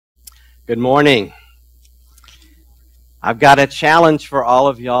Good morning. I've got a challenge for all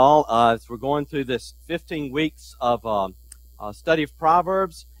of y'all as we're going through this 15 weeks of study of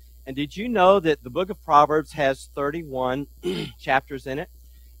Proverbs. And did you know that the book of Proverbs has 31 chapters in it?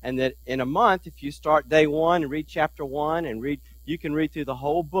 And that in a month, if you start day 1 and read chapter 1 and you can read through the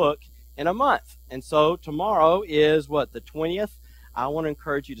whole book in a month. And so tomorrow is the 20th? I want to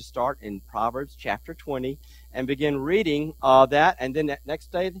encourage you to start in Proverbs chapter 20 and begin reading that, and then that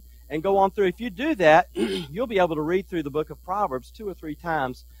next day and go on through. If you do that, you'll be able to read through the book of Proverbs 2 or 3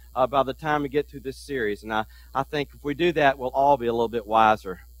 times by the time we get through this series. And I think if we do that, we'll all be a little bit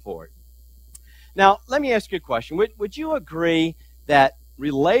wiser for it. Now, let me ask you a question. Would you agree that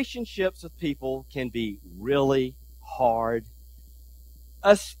relationships with people can be really hard?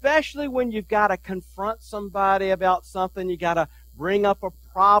 Especially when you've got to confront somebody about something, you got to bring up a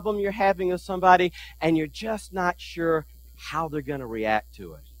problem you're having with somebody, and you're just not sure how they're going to react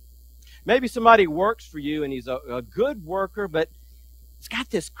to it. Maybe somebody works for you, and he's a good worker, but he's got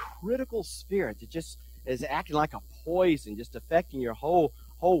this critical spirit that just is acting like a poison, just affecting your whole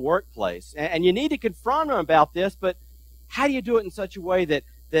workplace. And you need to confront him about this, but how do you do it in such a way that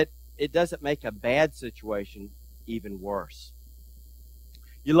it doesn't make a bad situation even worse?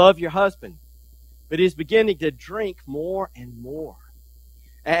 You love your husband, but he's beginning to drink more and more.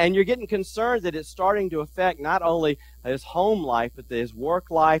 And you're getting concerned that it's starting to affect not only his home life, but his work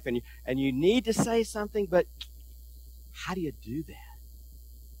life. And you need to say something, but how do you do that?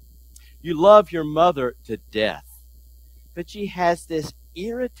 You love your mother to death, but she has this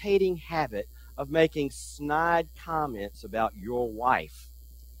irritating habit of making snide comments about your wife.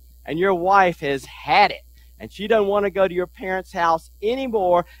 And your wife has had it, and she doesn't want to go to your parents' house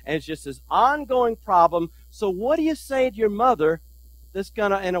anymore, and it's just this ongoing problem. So what do you say to your mother that's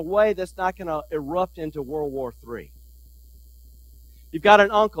going to, in a way that's not going to erupt into World War III? You've got an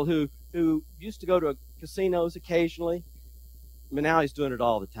uncle who used to go to casinos occasionally, but now he's doing it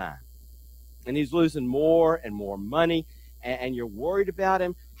all the time. And he's losing more and more money, and you're worried about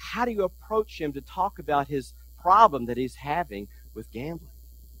him. How do you approach him to talk about his problem that he's having with gambling?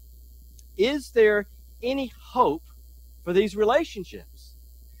 Is there any hope for these relationships?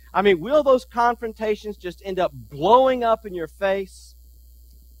 I mean, will those confrontations just end up blowing up in your face?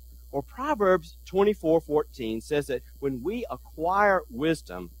 Or Proverbs 24:14 says that when we acquire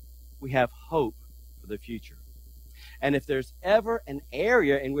wisdom, we have hope for the future. And if there's ever an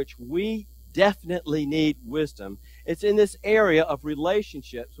area in which we definitely need wisdom, it's in this area of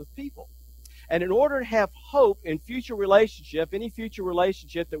relationships with people. And in order to have hope in future relationship, any future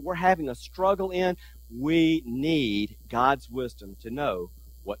relationship that we're having a struggle in, we need God's wisdom to know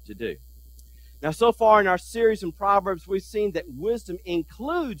what to do. Now, so far in our series in Proverbs, we've seen that wisdom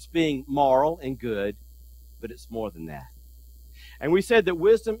includes being moral and good, but it's more than that. And we said that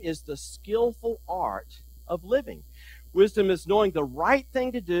wisdom is the skillful art of living. Wisdom is knowing the right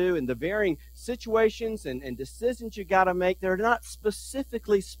thing to do in the varying situations and decisions you got to make that are not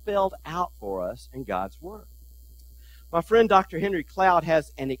specifically spelled out for us in God's Word. My friend Dr. Henry Cloud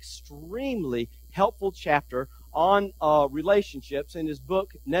has an extremely helpful chapter on relationships in his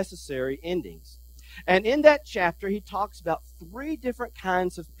book, Necessary Endings. And in that chapter, he talks about 3 different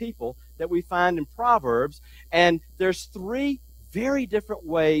kinds of people that we find in Proverbs, and there's 3 very different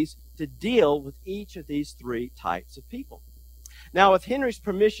ways to deal with each of these 3 types of people. Now, with Henry's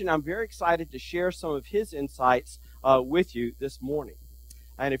permission, I'm very excited to share some of his insights with you this morning.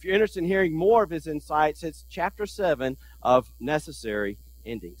 And if you're interested in hearing more of his insights, it's chapter 7 of Necessary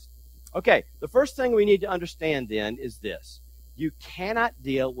Endings. Okay, the first thing we need to understand then is this. You cannot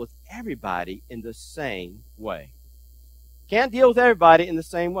deal with everybody in the same way. Can't deal with everybody in the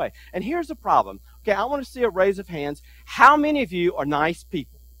same way. And here's the problem. Okay, I want to see a raise of hands. How many of you are nice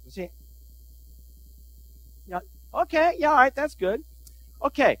people? See? Yeah, okay, yeah, all right, that's good.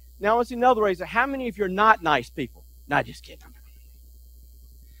 Okay, now let's see another raise. How many of you are not nice people? No, just kidding.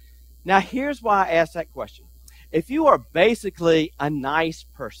 Now, here's why I asked that question. If you are basically a nice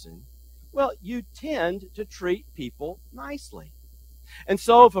person, well, you tend to treat people nicely. And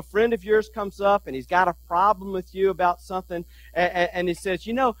so if a friend of yours comes up and he's got a problem with you about something, and he says,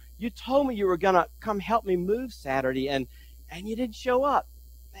 you know, you told me you were going to come help me move Saturday, and you didn't show up.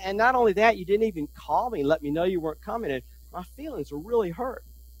 And not only that, you didn't even call me and let me know you weren't coming, and my feelings were really hurt.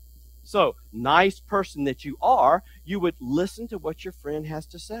 So, nice person that you are, you would listen to what your friend has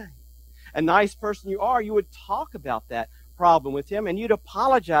to say. A nice person you are, you would talk about that problem with him, and you'd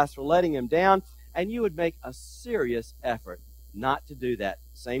apologize for letting him down, and you would make a serious effort not to do that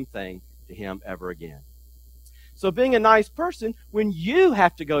same thing to him ever again. So being a nice person, when you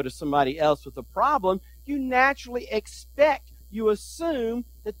have to go to somebody else with a problem, you naturally expect you assume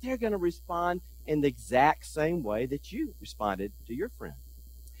that they're going to respond in the exact same way that you responded to your friend.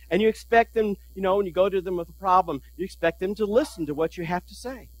 And you expect them, when you go to them with a problem, you expect them to listen to what you have to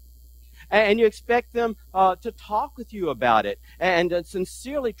say. And you expect them to talk with you about it and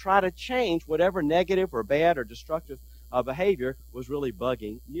sincerely try to change whatever negative or bad or destructive behavior was really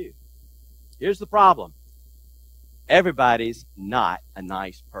bugging you. Here's the problem. Everybody's not a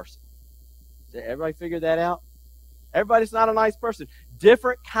nice person. Did everybody figure that out? Everybody's not a nice person.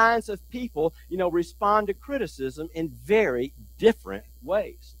 Different kinds of people, respond to criticism in very different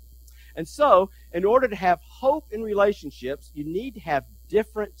ways. And so, in order to have hope in relationships, you need to have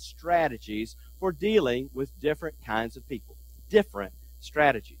different strategies for dealing with different kinds of people. Different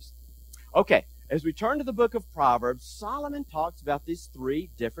strategies. Okay, as we turn to the book of Proverbs, Solomon talks about these three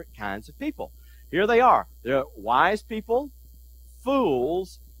different kinds of people. Here they are. They're wise people,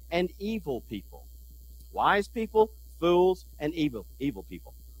 fools, and evil people. Wise people, fools, and evil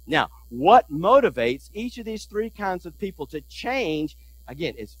people. Now, what motivates each of these three kinds of people to change,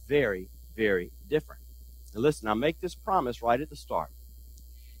 again, is very, very different. Now listen, I'll make this promise right at the start.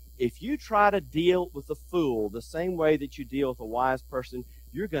 If you try to deal with a fool the same way that you deal with a wise person,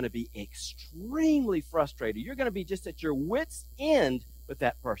 you're going to be extremely frustrated. You're going to be just at your wit's end with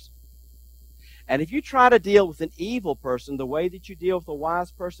that person. And if you try to deal with an evil person the way that you deal with a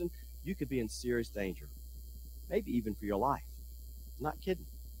wise person, you could be in serious danger. Maybe even for your life. I'm not kidding.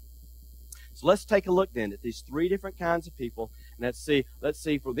 So let's take a look then at these three different kinds of people, and let's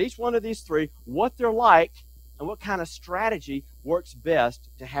see for each one of these three what they're like and what kind of strategy works best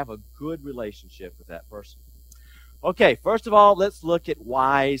to have a good relationship with that person. Okay, first of all, let's look at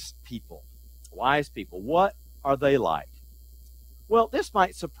wise people. Wise people, what are they like? Well, this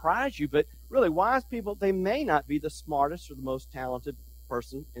might surprise you, but really, wise people, they may not be the smartest or the most talented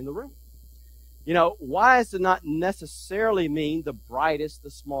person in the room. Wise does not necessarily mean the brightest,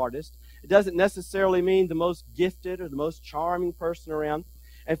 the smartest. It doesn't necessarily mean the most gifted or the most charming person around.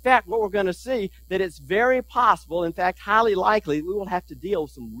 In fact, what we're going to see, that it's very possible, in fact, highly likely, we will have to deal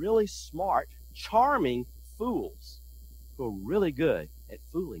with some really smart, charming fools who are really good at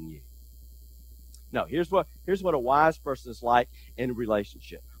fooling you. No, here's what a wise person is like in a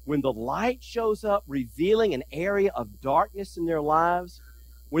relationship. When the light shows up revealing an area of darkness in their lives,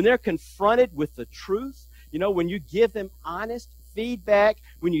 when they're confronted with the truth, when you give them honest feedback,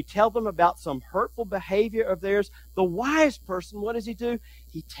 when you tell them about some hurtful behavior of theirs, the wise person, what does he do?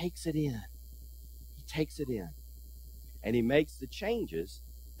 He takes it in. He takes it in. And he makes the changes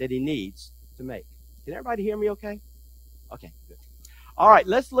that he needs to make. Can everybody hear me okay? Okay, good. All right,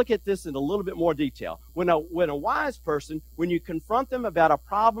 let's look at this in a little bit more detail. When a wise person, when you confront them about a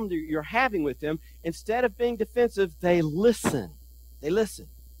problem that you're having with them, instead of being defensive, they listen. They listen.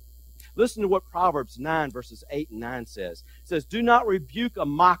 Listen to what Proverbs 9, verses 8 and 9 says. It says, do not rebuke a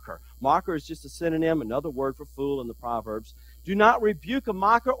mocker. Mocker is just a synonym, another word for fool in the Proverbs. Do not rebuke a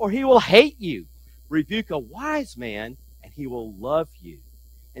mocker, or he will hate you. Rebuke a wise man, and he will love you.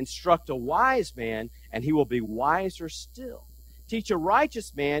 Instruct a wise man, and he will be wiser still. Teach a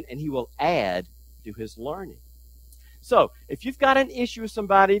righteous man, and he will add to his learning. So, if you've got an issue with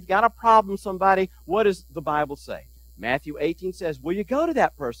somebody, you've got a problem with somebody, what does the Bible say? Matthew 18 says, well, you go to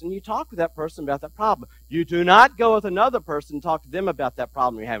that person, you talk with that person about that problem. You do not go with another person and talk to them about that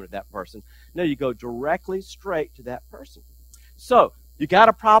problem you're having with that person. No, you go directly straight to that person. So, you got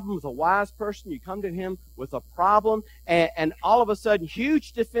a problem with a wise person, you come to him with a problem, and all of a sudden,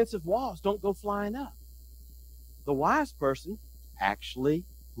 huge defensive walls don't go flying up. The wise person actually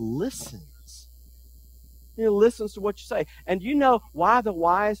listens. He listens to what you say. And you know why the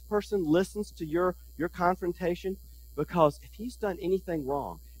wise person listens to your confrontation? Because if he's done anything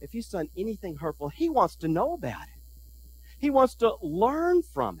wrong, if he's done anything hurtful, he wants to know about it. He wants to learn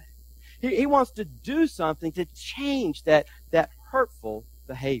from it. He wants to do something to change that hurtful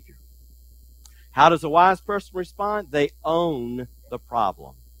behavior. How does a wise person respond? They own the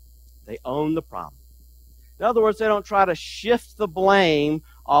problem. They own the problem. In other words, they don't try to shift the blame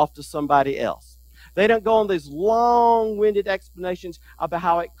off to somebody else. They don't go on these long-winded explanations about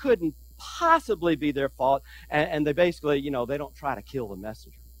how it couldn't possibly be their fault, and they basically, they don't try to kill the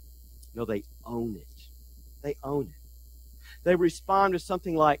messenger. No, they own it. They own it. They respond to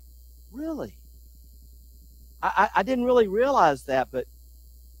something like, really? I didn't really realize that, but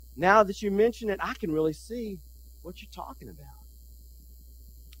now that you mention it, I can really see what you're talking about.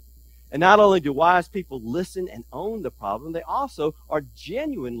 And not only do wise people listen and own the problem, they also are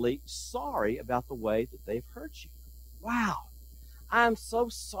genuinely sorry about the way that they've hurt you. Wow, I'm so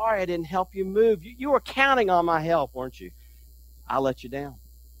sorry I didn't help you move. You were counting on my help, weren't you? I let you down.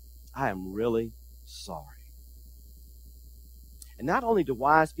 I am really sorry. And not only do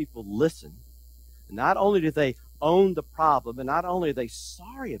wise people listen, not only do they own the problem, and not only are they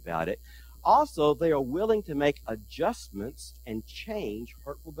sorry about it, also they are willing to make adjustments and change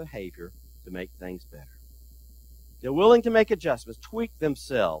hurtful behavior to make things better. They're willing to make adjustments, tweak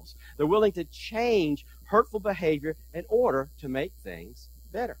themselves. They're willing to change hurtful behavior in order to make things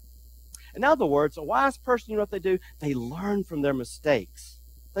better. In other words, a wise person, you know what they do? They learn from their mistakes.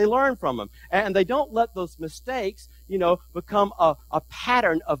 They learn from them. And they don't let those mistakes, become a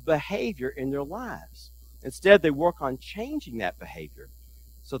pattern of behavior in their lives. Instead, they work on changing that behavior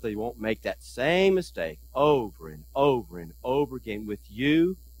so they won't make that same mistake over and over and over again with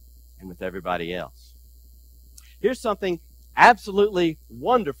you and with everybody else. Here's something absolutely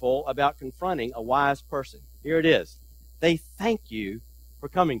wonderful about confronting a wise person. Here it is. They thank you for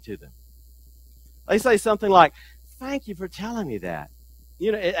coming to them. They say something like, "Thank you for telling me that.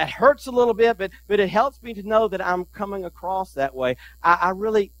 It hurts a little bit, but it helps me to know that I'm coming across that way. I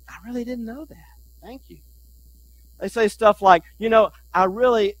really didn't know that. Thank you." They say stuff like, "I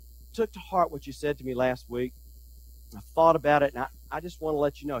really took to heart what you said to me last week. I thought about it, and I just want to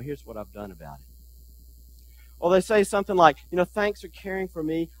let you know, here's what I've done about it." Or they say something like, "Thanks for caring for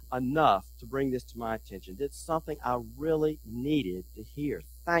me enough to bring this to my attention. It's something I really needed to hear.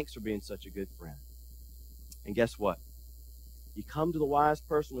 Thanks for being such a good friend." And guess what? You come to the wise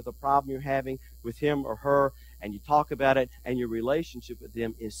person with a problem you're having with him or her, and you talk about it, and your relationship with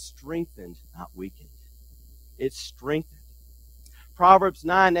them is strengthened, not weakened. It's strengthened. Proverbs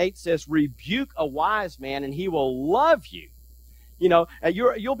 9:8 says, "Rebuke a wise man, and he will love you."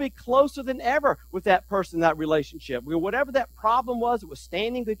 You'll be closer than ever with that person, that relationship. Whatever that problem was that was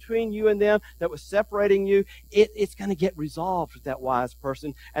standing between you and them, that was separating you, it's going to get resolved with that wise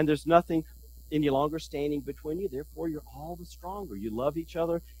person, and there's nothing any longer standing between you. Therefore, you're all the stronger. You love each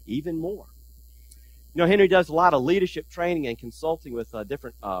other even more. Henry does a lot of leadership training and consulting with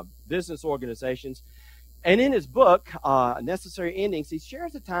different business organizations. And in his book, Necessary Endings, he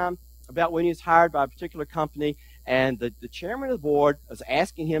shares a time about when he was hired by a particular company, and the chairman of the board was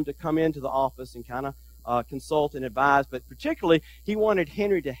asking him to come into the office and kind of consult and advise, but particularly he wanted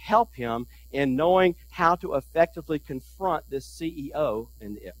Henry to help him in knowing how to effectively confront this CEO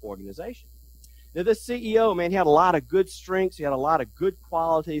in the organization. Now, this CEO, he had a lot of good strengths, he had a lot of good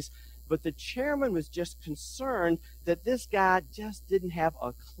qualities, but the chairman was just concerned that this guy just didn't have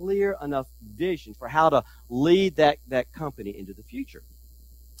a clear enough vision for how to lead that company into the future.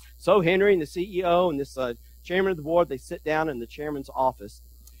 So Henry and the CEO and this chairman of the board, they sit down in the chairman's office,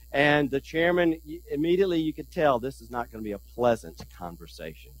 and the chairman, immediately you could tell this is not going to be a pleasant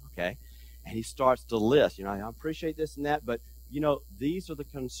conversation, okay? And he starts to list, I appreciate this and that, but, these are the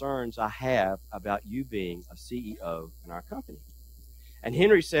concerns I have about you being a CEO in our company. And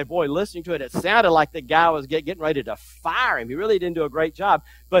Henry said, boy, listening to it, it sounded like the guy was getting ready to fire him. He really didn't do a great job.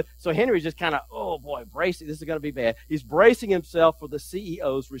 But so Henry's just kind of, oh boy, bracing. This is going to be bad. He's bracing himself for the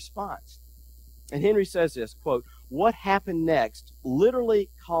CEO's response. And Henry says this, quote, "What happened next literally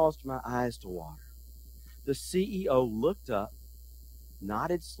caused my eyes to water. The CEO looked up,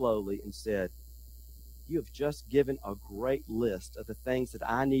 nodded slowly, and said, 'You have just given a great list of the things that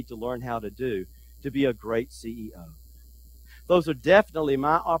I need to learn how to do to be a great CEO. Those are definitely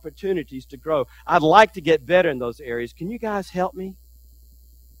my opportunities to grow. I'd like to get better in those areas. Can you guys help me?'"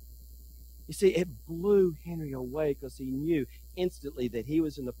 You see, it blew Henry away because he knew instantly that he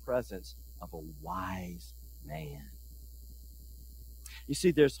was in the presence of a wise man. You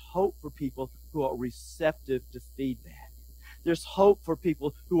see, there's hope for people who are receptive to feedback. There's hope for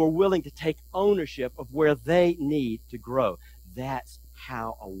people who are willing to take ownership of where they need to grow. That's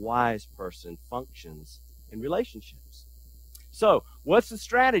how a wise person functions in relationships. So, what's the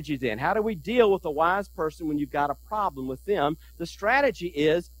strategy then? How do we deal with a wise person when you've got a problem with them? The strategy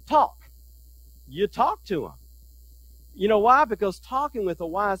is talk. You talk to them. You know why? Because talking with a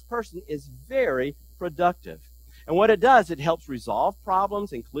wise person is very productive. And what it does, it helps resolve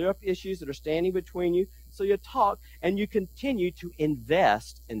problems and clear up issues that are standing between you. So you talk and you continue to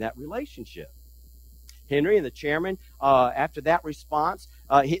invest in that relationship. Henry and the chairman, after that response,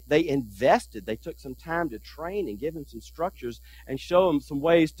 they invested. They took some time to train and give him some structures and show him some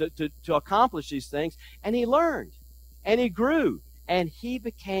ways to accomplish these things. And he learned, and he grew, and he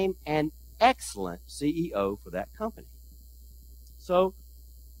became an excellent CEO for that company. So,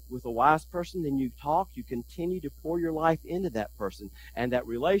 with a wise person, then you talk, you continue to pour your life into that person, and that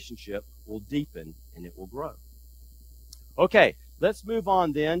relationship will deepen and it will grow. Okay, let's move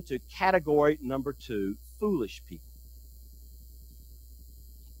on then to category number 2, foolish people.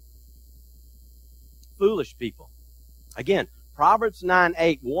 Foolish people. Again, Proverbs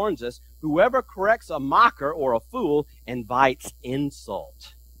 9:8 warns us, whoever corrects a mocker or a fool invites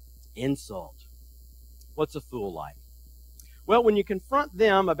insult. Insult. What's a fool like? Well, when you confront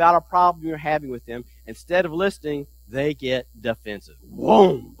them about a problem you're having with them, instead of listening, they get defensive.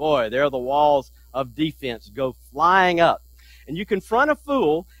 Boom! Boy, there the walls of defense go flying up. And you confront a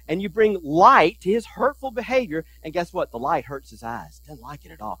fool, and you bring light to his hurtful behavior, and guess what? The light hurts his eyes. Doesn't like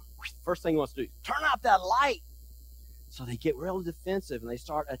it at all. First thing he wants to do is turn out that light. So they get real defensive, and they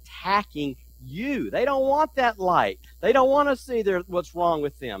start attacking you. They don't want that light. They don't want to see what's wrong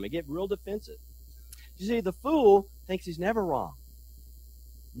with them. They get real defensive. You see, the fool thinks he's never wrong.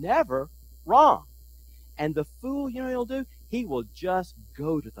 Never wrong. And the fool, you know what he'll do? He will just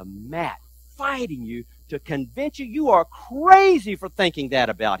go to the mat fighting you to convince you are crazy for thinking that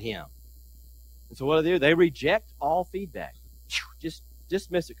about him. And so what do? They reject all feedback. Just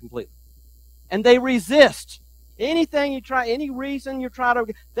dismiss it completely. And they resist. Anything you try, any reason you try to,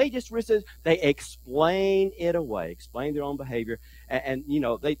 they just resist. They explain it away, explain their own behavior, and you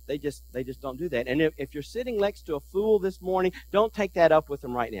know, they just don't do that. And if you're sitting next to a fool this morning, don't take that up with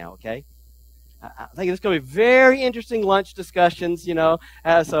them right now, okay? I think it's going to be very interesting lunch discussions, you know.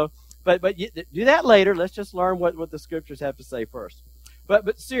 But you, do that later. Let's just learn what the scriptures have to say first.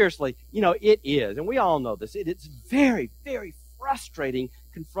 But seriously, you know, it is, and we all know this. It's very, very frustrating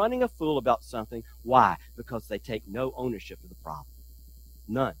confronting a fool about something. Why? Because they take no ownership of the problem.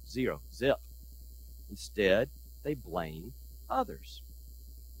 None. Zero. Zip. Instead, they blame others.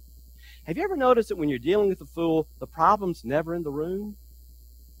 Have you ever noticed that when you're dealing with a fool, the problem's never in the room?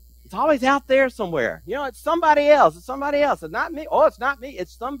 It's always out there somewhere. You know, it's somebody else. It's somebody else. It's not me. Oh, it's not me.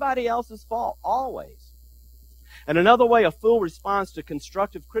 It's somebody else's fault. Always. And another way a fool responds to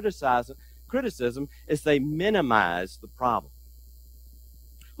constructive criticism is they minimize the problem.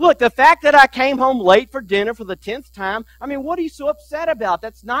 Look, the fact that I came home late for dinner for the 10th time, I mean, what are you so upset about?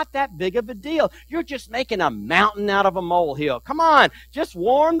 That's not that big of a deal. You're just making a mountain out of a molehill. Come on, just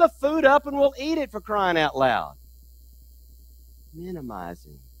warm the food up and we'll eat it, for crying out loud.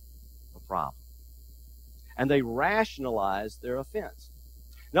 Minimizing the problem. And they rationalize their offense.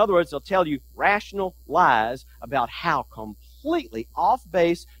 In other words, they'll tell you rational lies about how completely off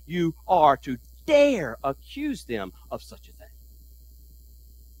base you are to dare accuse them of such a thing.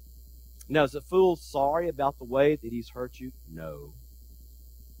 Now, is the fool sorry about the way that he's hurt you? No,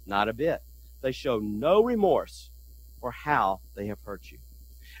 not a bit. They show no remorse for how they have hurt you.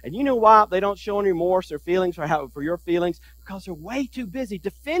 And you know why they don't show any remorse or feelings for your feelings? Because they're way too busy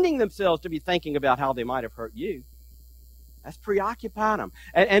defending themselves to be thinking about how they might have hurt you. That's preoccupied them.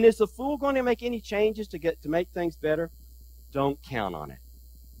 And is the fool going to make any changes to make things better? Don't count on it.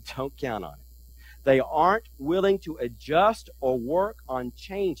 Don't count on it. They aren't willing to adjust or work on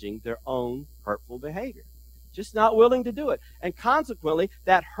changing their own hurtful behavior. Just not willing to do it. And consequently,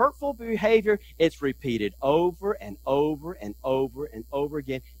 that hurtful behavior, it's repeated over and over and over and over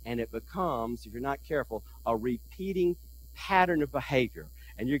again, and it becomes, if you're not careful, a repeating pattern of behavior.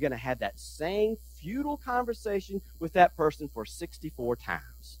 And you're going to have that same futile conversation with that person for 64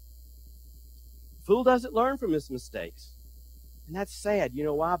 times. The fool doesn't learn from his mistakes. And that's sad. You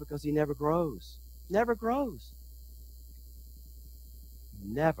know why? Because he never grows. Never grows.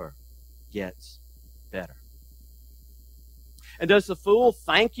 Never gets better. And does the fool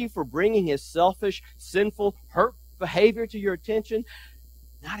thank you for bringing his selfish, sinful, hurt behavior to your attention?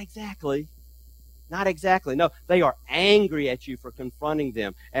 Not exactly. Not exactly. No, they are angry at you for confronting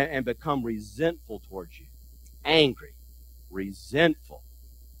them and become resentful towards you. Angry. Resentful.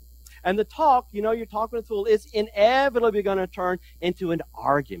 And the talk, you know, you're talking to the fool, is inevitably going to turn into an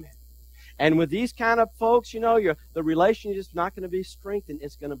argument. And with these kind of folks, you know, the relationship is not going to be strengthened.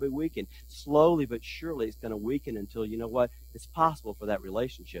 It's going to be weakened. Slowly but surely, it's going to weaken until, you know what, it's possible for that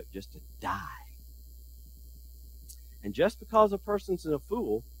relationship just to die. And just because a person's a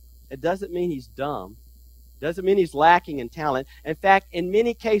fool, it doesn't mean he's dumb. Doesn't mean he's lacking in talent. In fact, in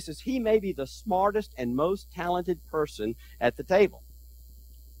many cases, he may be the smartest and most talented person at the table.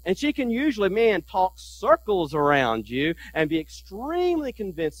 And she can usually, talk circles around you and be extremely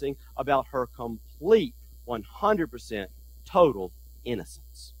convincing about her complete 100% total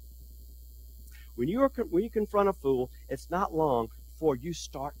innocence. When you confront a fool, it's not long before you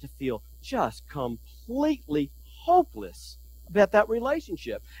start to feel just completely hopeless about that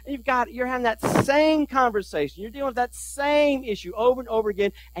relationship. And you're having that same conversation. You're dealing with that same issue over and over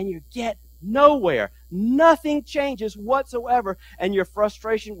again, and you get nowhere. Nothing changes whatsoever, and your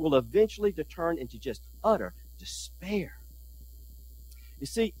frustration will eventually turn into just utter despair. You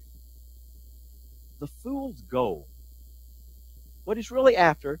see, the fool's goal, what he's really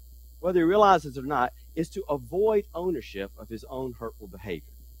after, whether he realizes it or not, is to avoid ownership of his own hurtful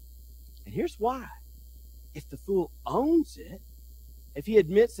behavior. And here's why. If the fool owns it, if he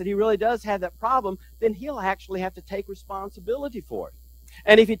admits that he really does have that problem, then he'll actually have to take responsibility for it.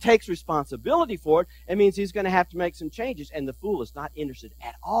 And if he takes responsibility for it, it means he's going to have to make some changes, and the fool is not interested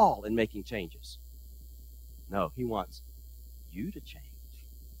at all in making changes. No, he wants you to change.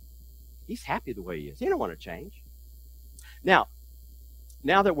 He's happy the way he is. He don't want to change. Now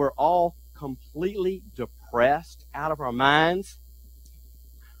that we're all completely depressed out of our minds,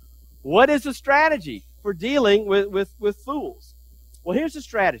 what is the strategy for dealing with fools? Well, here's the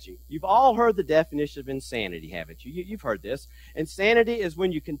strategy. You've all heard the definition of insanity, haven't you? You've heard this. Insanity is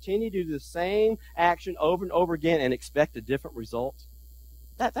when you continue to do the same action over and over again and expect a different result.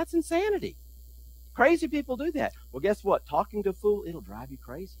 That's insanity. Crazy people do that. Well, guess what? Talking to a fool, it'll drive you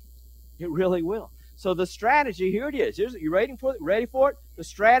crazy. It really will. So the strategy, here it is. You ready for it? Ready for it? The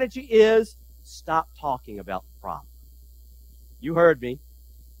strategy is stop talking about the problem. You heard me.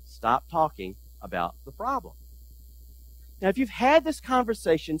 Stop talking about the problem. Now, if you've had this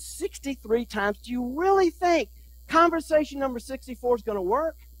conversation 63 times, do you really think conversation number 64 is going to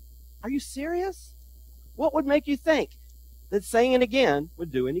work? Are you serious? What would make you think that saying it again would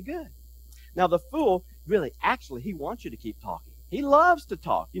do any good? Now, the fool, really, actually, he wants you to keep talking. He loves to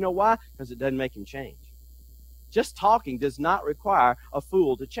talk. You know why? Because it doesn't make him change. Just talking does not require a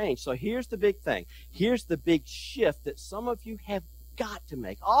fool to change. So here's the big thing. Here's the big shift that some of you have got to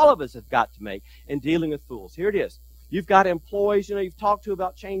make. All of us have got to make in dealing with fools. Here it is. You've got employees, you've talked to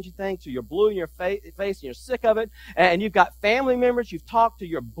about changing things, so you're blue in your face and you're sick of it. And you've got family members you've talked to,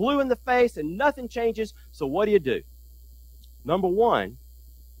 you're blue in the face and nothing changes. So what do? Number one,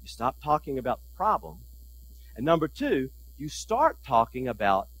 you stop talking about the problem. And number two, you start talking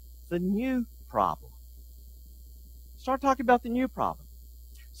about the new problem. Start talking about the new problem.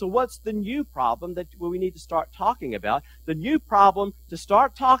 So what's the new problem that we need to start talking about? The new problem to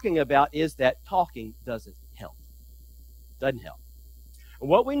start talking about is that talking doesn't help. Doesn't help. And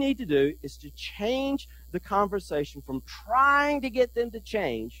what we need to do is to change the conversation from trying to get them to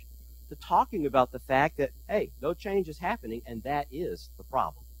change to talking about the fact that, hey, no change is happening, and that is the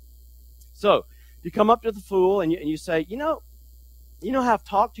problem. So you come up to the fool and you say, you know how I've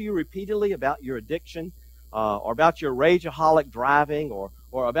talked to you repeatedly about your addiction, or about your rageaholic driving, or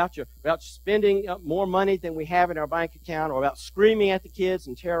about spending more money than we have in our bank account, or about screaming at the kids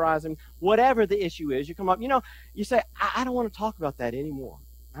and terrorizing, whatever the issue is. You come up, you say, I don't want to talk about that anymore.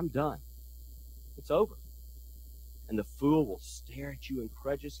 I'm done. It's over. And the fool will stare at you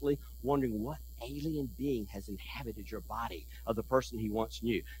incredulously, wondering what alien being has inhabited your body of the person he once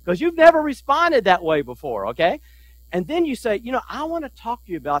knew. Because you've never responded that way before, okay? And then you say, I want to talk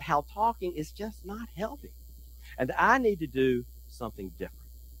to you about how talking is just not helping. And I need to do something different.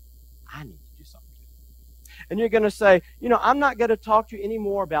 I need to do something different. And you're going to say, I'm not going to talk to you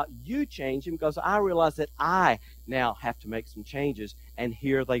anymore about you changing, because I realize that I now have to make some changes. And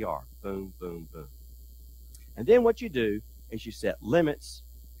here they are. Boom, boom, boom. And then what you do is you set limits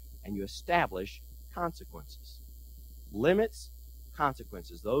and you establish consequences. Limits,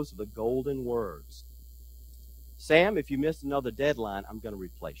 consequences. Those are the golden words. Sam, if you missed another deadline, I'm going to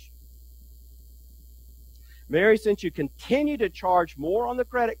replace you. Mary, since you continue to charge more on the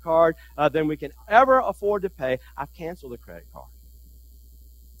credit card than we can ever afford to pay, I've canceled the credit card.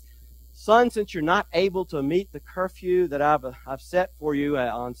 Son, since you're not able to meet the curfew that I've set for you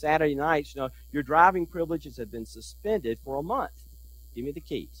on Saturday nights, your driving privileges have been suspended for a month. Give me the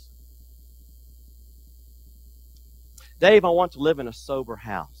keys. Dave, I want to live in a sober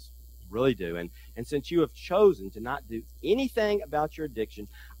house. Really do. And since you have chosen to not do anything about your addiction,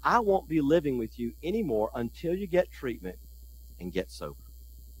 I won't be living with you anymore until you get treatment and get sober.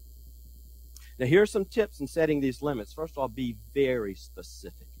 Now, here are some tips in setting these limits. First of all, be very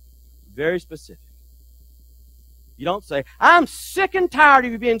specific. Very specific. You don't say, I'm sick and tired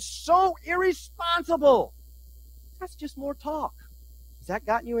of you being so irresponsible. That's just more talk. Has that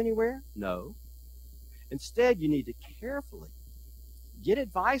gotten you anywhere? No. Instead, you need to carefully get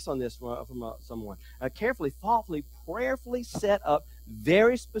advice on this from someone. Carefully, thoughtfully, prayerfully set up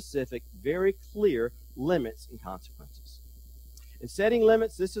very specific, very clear limits and consequences. In setting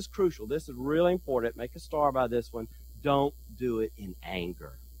limits, this is crucial. This is really important. Make a star by this one. Don't do it in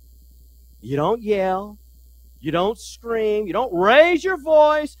anger. You don't yell. You don't scream. You don't raise your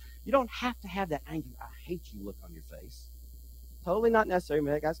voice. You don't have to have that angry, I hate you look on your face. Totally not necessary.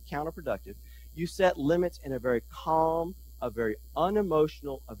 That's counterproductive. You set limits in a very calm, a very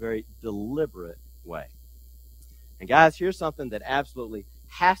unemotional, a very deliberate way. And guys, here's something that absolutely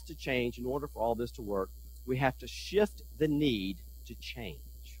has to change in order for all this to work. We have to shift the need to change.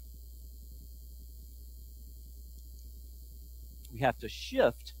 We have to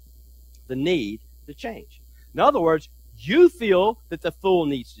shift the need to change. In other words, you feel that the fool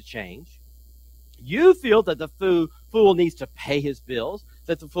needs to change. You feel that the fool needs to pay his bills,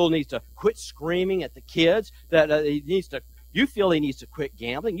 that the fool needs to quit screaming at the kids, that you feel he needs to quit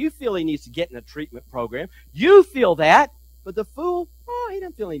gambling. You feel he needs to get in a treatment program. You feel that, but the fool, he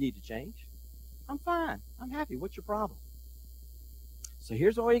doesn't feel he needs to change. I'm fine. I'm happy. What's your problem? So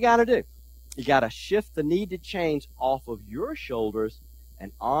here's what you got to do. You got to shift the need to change off of your shoulders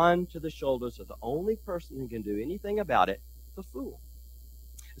and onto the shoulders of the only person who can do anything about it, the fool.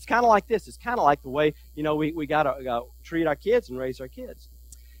 It's kind of like this. It's kind of like the way, we got to treat our kids and raise our kids.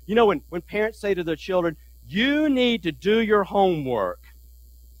 When parents say to their children, you need to do your homework.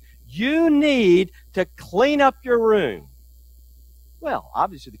 You need to clean up your room. Well,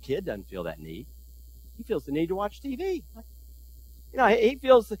 obviously the kid doesn't feel that need. He feels the need to watch TV. He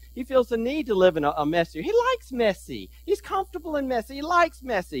feels the need to live in a messy. He likes messy. He's comfortable in messy. He likes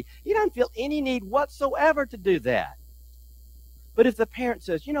messy. He doesn't feel any need whatsoever to do that. But if the parent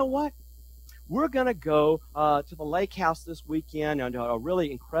says, you know what? We're going to go to the lake house this weekend, a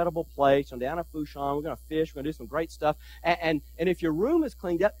really incredible place, down at Fouchon. We're going to fish. We're going to do some great stuff. And if your room is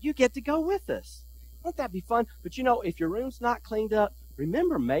cleaned up, you get to go with us. Won't that be fun? But if your room's not cleaned up,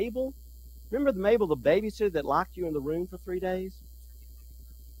 remember Mabel? Remember Mabel, the babysitter that locked you in the room for 3 days?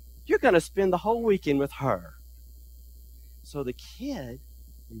 You're going to spend the whole weekend with her. So the kid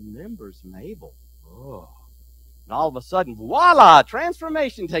remembers Mabel. Oh. And all of a sudden, voila,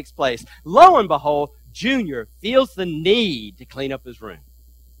 transformation takes place. Lo and behold, Junior feels the need to clean up his room.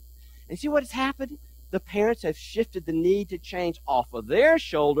 And see what has happened? The parents have shifted the need to change off of their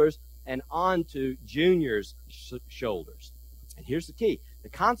shoulders and onto Junior's shoulders. And here's the key. The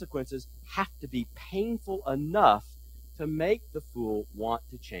consequences have to be painful enough to make the fool want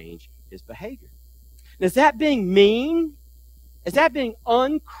to change his behavior. And is that being mean? Is that being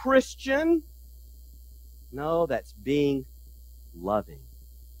unchristian? No, that's being loving.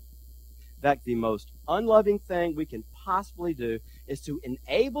 In fact, the most unloving thing we can possibly do is to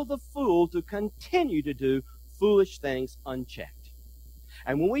enable the fool to continue to do foolish things unchecked.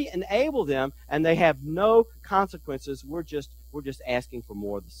 And when we enable them and they have no consequences, we're just asking for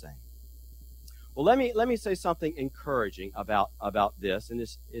more of the same. Well, let me say something encouraging about this, and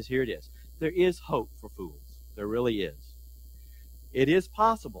this is here it is. There is hope for fools. There really is. It is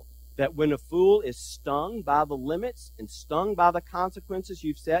possible that when a fool is stung by the limits and stung by the consequences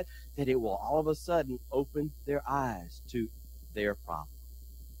you've set, that it will all of a sudden open their eyes to their problem.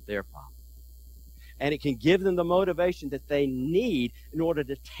 Their problem. And it can give them the motivation that they need in order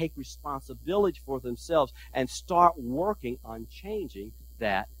to take responsibility for themselves and start working on changing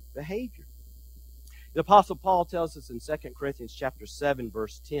that behavior. The Apostle Paul tells us in 2 Corinthians chapter 7,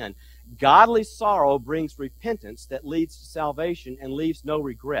 verse 10, godly sorrow brings repentance that leads to salvation and leaves no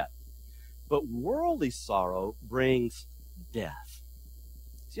regret. But worldly sorrow brings death.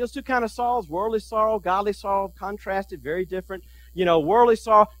 See those two kinds of sorrows? Worldly sorrow, godly sorrow, contrasted, very different. Worldly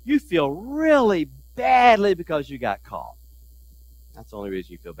sorrow, you feel really badly because you got caught. That's the only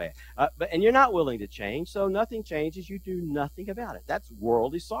reason you feel bad. And you're not willing to change, so nothing changes. You do nothing about it. That's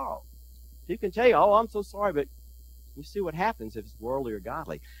worldly sorrow. You can tell you, I'm so sorry, but you see what happens if it's worldly or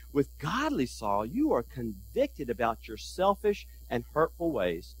godly. With godly sorrow, you are convicted about your selfish and hurtful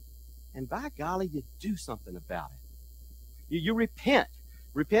ways. And by golly, you do something about it. You repent.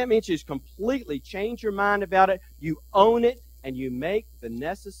 Repent means you completely change your mind about it. You own it, and you make the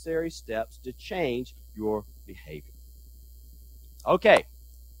necessary steps to change your behavior. Okay,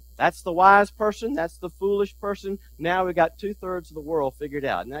 that's the wise person. That's the foolish person. Now we've got 2/3 of the world figured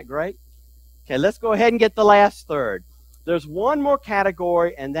out. Isn't that great? Okay, let's go ahead and get the last third. There's one more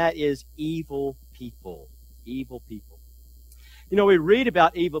category, and that is evil people. Evil people. We read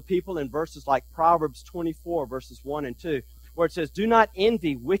about evil people in verses like Proverbs 24, verses 1 and 2, where it says, do not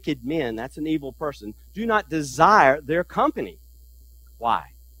envy wicked men. That's an evil person. Do not desire their company.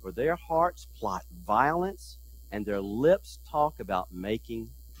 Why? For their hearts plot violence, and their lips talk about making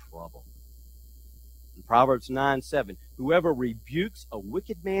trouble. In Proverbs 9:7, whoever rebukes a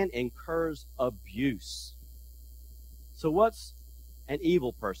wicked man incurs abuse. So what's an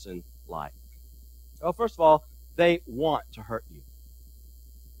evil person like? Well, first of all, they want to hurt you.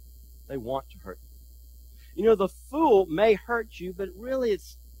 They want to hurt you. The fool may hurt you, but really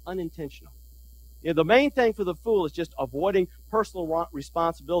it's unintentional. The main thing for the fool is just avoiding personal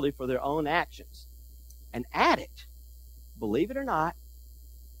responsibility for their own actions. An addict, believe it or not,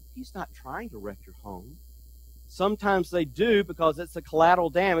 he's not trying to wreck your home. Sometimes they do because it's a collateral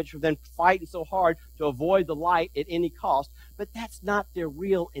damage from them fighting so hard to avoid the light at any cost. But that's not their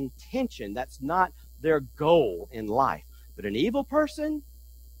real intention. That's not their goal in life. But an evil person,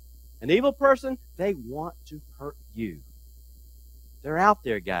 they want to hurt you. They're out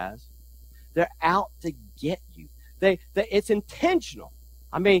there, guys. They're out to get you. It's intentional.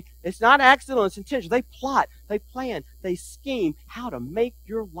 I mean, it's not accidental, it's intentional. They plot, they plan, they scheme how to make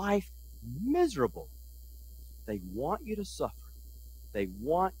your life miserable. They want you to suffer. They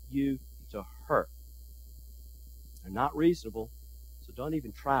want you to hurt. They're not reasonable, so don't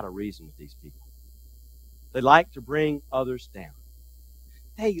even try to reason with these people. They like to bring others down.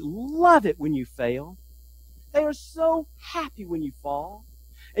 They love it when you fail. They are so happy when you fall.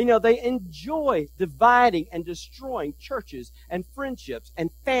 And, they enjoy dividing and destroying churches and friendships and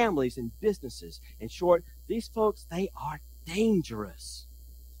families and businesses. In short, these folks, they are dangerous.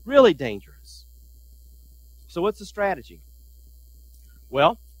 Really dangerous. So what's the strategy?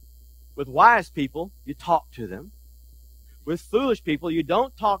 Well, with wise people, you talk to them. With foolish people, you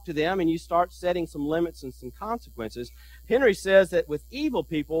don't talk to them and you start setting some limits and some consequences. Henry says that with evil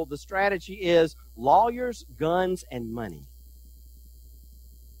people, the strategy is lawyers, guns, and money.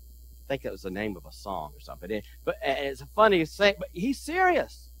 I think that was the name of a song or something. But it's a funny saying, but he's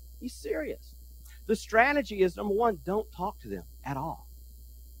serious. He's serious. The strategy is, number one, don't talk to them at all.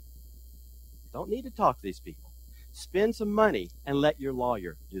 Don't need to talk to these people. Spend some money and let your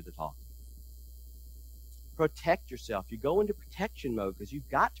lawyer do the talking. Protect yourself. You go into protection mode because you've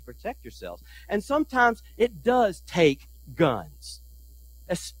got to protect yourselves. And sometimes it does take guns,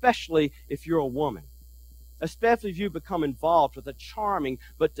 especially if you're a woman, especially if you become involved with a charming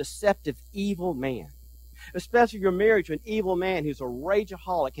but deceptive evil man, especially if you're married to an evil man who's a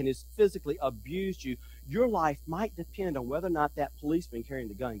rageaholic and has physically abused you. Your life might depend on whether or not that policeman carrying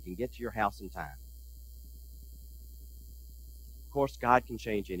the gun can get to your house in time. Of course, God can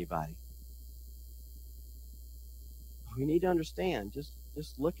change anybody. We need to understand, just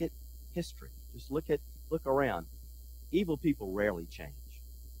look at history. Just look around. Evil people rarely change.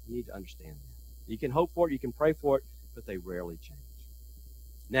 You need to understand that. You can hope for it, you can pray for it, but they rarely change.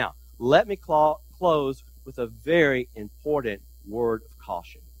 Now, let me close with a very important word of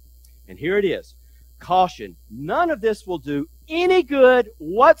caution. And here it is. Caution. None of this will do any good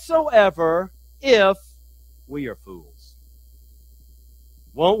whatsoever if we are fools.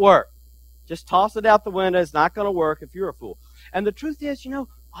 Won't work. Just toss it out the window. It's not going to work if you're a fool. And the truth is,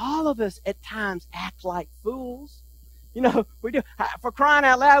 all of us at times act like fools. We do. For crying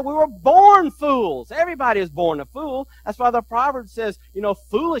out loud, we were born fools. Everybody is born a fool. That's why the proverb says,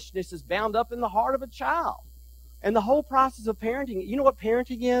 foolishness is bound up in the heart of a child. And the whole process of parenting, you know what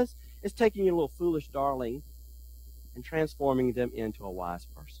parenting is? It's taking your little foolish darling and transforming them into a wise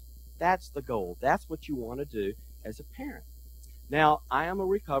person. That's the goal. That's what you want to do as a parent. Now, I am a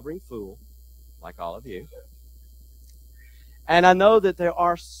recovering fool, like all of you. And I know that there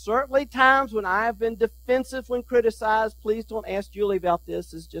are certainly times when I have been defensive when criticized. Please don't ask Julie about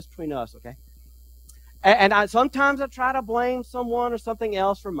this. It's just between us, okay? And sometimes I try to blame someone or something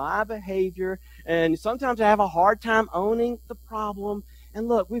else for my behavior. And sometimes I have a hard time owning the problem. And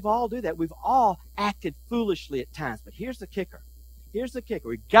look, we've all do that. We've all acted foolishly at times. But here's the kicker. Here's the kicker.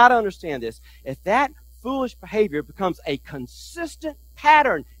 We've got to understand this. If that foolish behavior becomes a consistent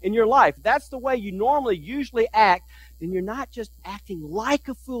pattern in your life, that's the way you normally usually act, then you're not just acting like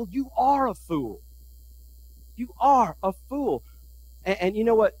a fool, you are a fool. You are a fool. And you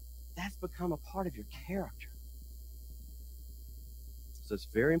know what? That's become a part of your character. So it's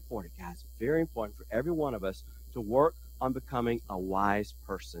very important, guys, very important for every one of us to work on becoming a wise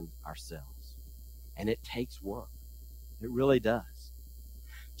person ourselves. And it takes work. It really does.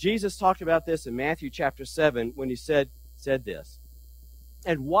 Jesus talked about this in Matthew chapter 7 when he said this.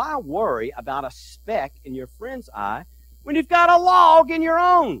 And why worry about a speck in your friend's eye when you've got a log in your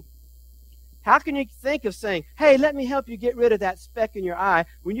own? How can you think of saying, hey, let me help you get rid of that speck in your eye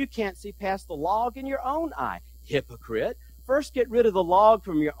when you can't see past the log in your own eye? Hypocrite. First get rid of the log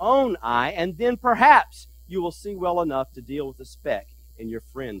from your own eye, and then perhaps you will see well enough to deal with the speck in your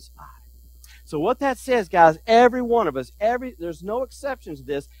friend's eye. So what that says, guys, every one of us, there's no exceptions to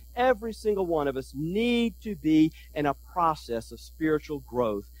this, every single one of us need to be in a process of spiritual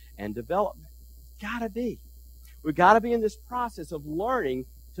growth and development. Gotta be. We've got to be in this process of learning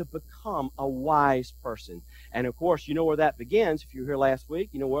to become a wise person. And of course, you know where that begins. If you were here last week,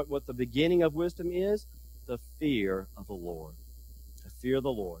 you know what the beginning of wisdom is? The fear of the Lord. The fear of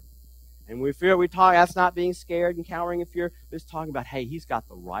the Lord. And we talk, that's not being scared and cowering in fear. It's talking about, hey, he's got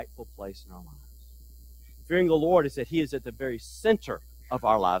the rightful place in our lives. Fearing the Lord is that he is at the very center of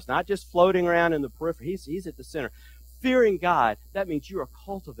our lives, not just floating around in the periphery. He's at the center. Fearing God, that means you are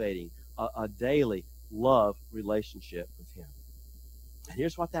cultivating a daily love relationship with him. And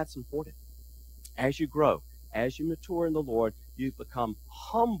here's what that's important. As you grow, as you mature in the Lord, you become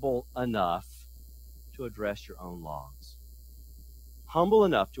humble enough to address your own logs. Humble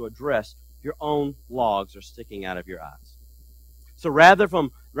enough to address your own logs are sticking out of your eyes. So rather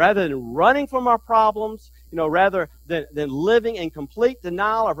than running from our problems, rather than living in complete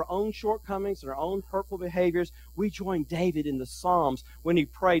denial of our own shortcomings and our own hurtful behaviors, we join David in the Psalms when he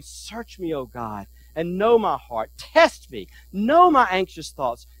prayed, "Search me, O God, and know my heart. Test me. Know my anxious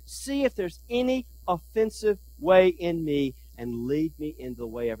thoughts. See if there's any offensive way in me, and lead me in the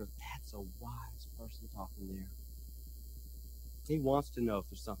way ever." That's a wise person talking there. He wants to know if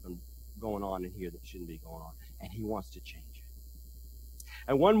there's something going on in here that shouldn't be going on, and he wants to change it.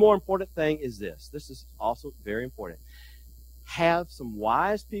 And one more important thing is this. This is also very important. Have some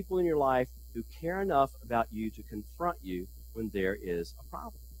wise people in your life who care enough about you to confront you when there is a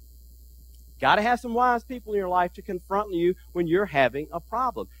problem. Got to have some wise people in your life to confront you when you're having a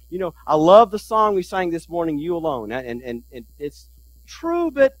problem. I love the song we sang this morning, "You Alone," and it's true,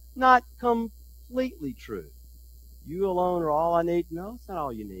 but not completely true. You alone are all I need. No, it's not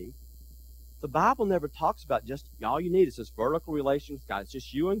all you need. The Bible never talks about just all you need is this vertical relation with God. It's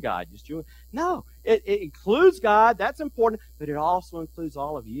just you and God. Just you. No, it includes God. That's important, but it also includes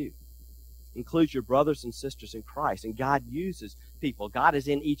all of you. It includes your brothers and sisters in Christ. And God uses people. God is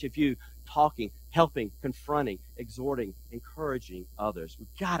in each of you talking, helping, confronting, exhorting, encouraging others.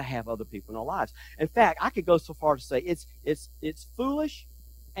 We've got to have other people in our lives. In fact, I could go so far to say it's foolish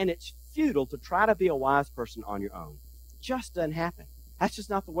and it's futile to try to be a wise person on your own. It just doesn't happen. That's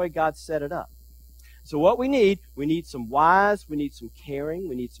just not the way God set it up. So what we need some wise, we need some caring,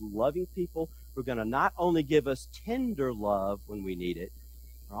 we need some loving people who are going to not only give us tender love when we need it,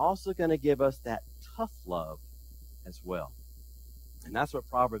 they're also going to give us that tough love as well. And that's what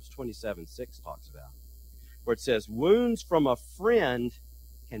Proverbs 27:6 talks about, where it says, "Wounds from a friend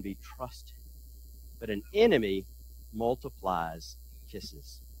can be trusted, but an enemy multiplies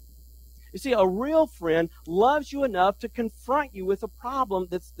kisses." You see, a real friend loves you enough to confront you with a problem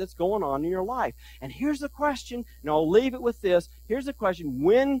that's going on in your life. And here's the question, and I'll leave it with this. Here's the question.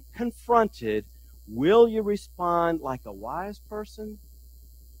 When confronted, will you respond like a wise person,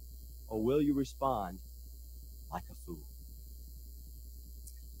 or will you respond like a fool?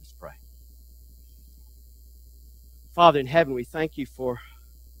 Let's pray. Father in heaven, we thank you for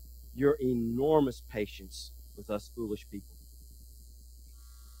your enormous patience with us foolish people.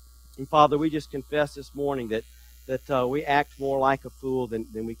 And Father, we just confess this morning that we act more like a fool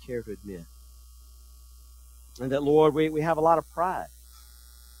than we care to admit. And that, Lord, we have a lot of pride,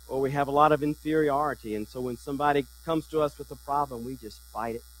 or we have a lot of inferiority. And so when somebody comes to us with a problem, we just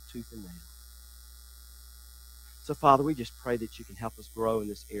fight it tooth and nail. So, Father, we just pray that you can help us grow in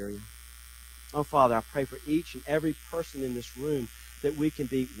this area. Oh, Father, I pray for each and every person in this room that we can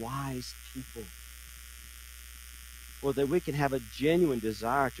be wise people. Or that we can have a genuine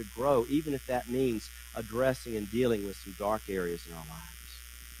desire to grow, even if that means addressing and dealing with some dark areas in our lives.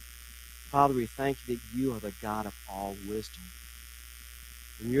 Father, we thank you that you are the God of all wisdom.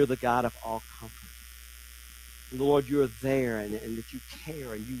 And you're the God of all comfort. And Lord, you're there, and that you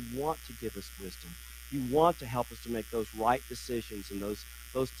care, and you want to give us wisdom. You want to help us to make those right decisions in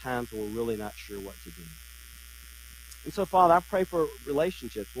those times when we're really not sure what to do. And so, Father, I pray for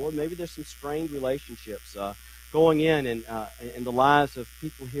relationships. Lord, maybe there's some strained relationships going in the lives of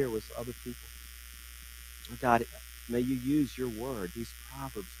people here with other people. Oh God, may you use your word, these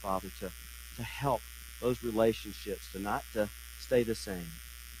Proverbs, Father, to help those relationships to not to stay the same,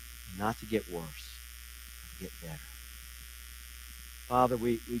 not to get worse, but to get better. Father,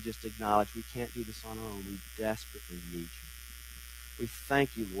 we just acknowledge we can't do this on our own. We desperately need you. We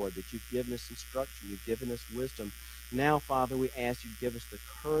thank you, Lord, that you've given us instruction, you've given us wisdom. Now, Father, we ask you to give us the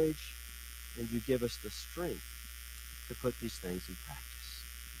courage and you give us the strength to put these things in practice.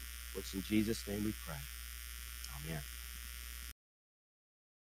 Which in Jesus' name we pray. Amen.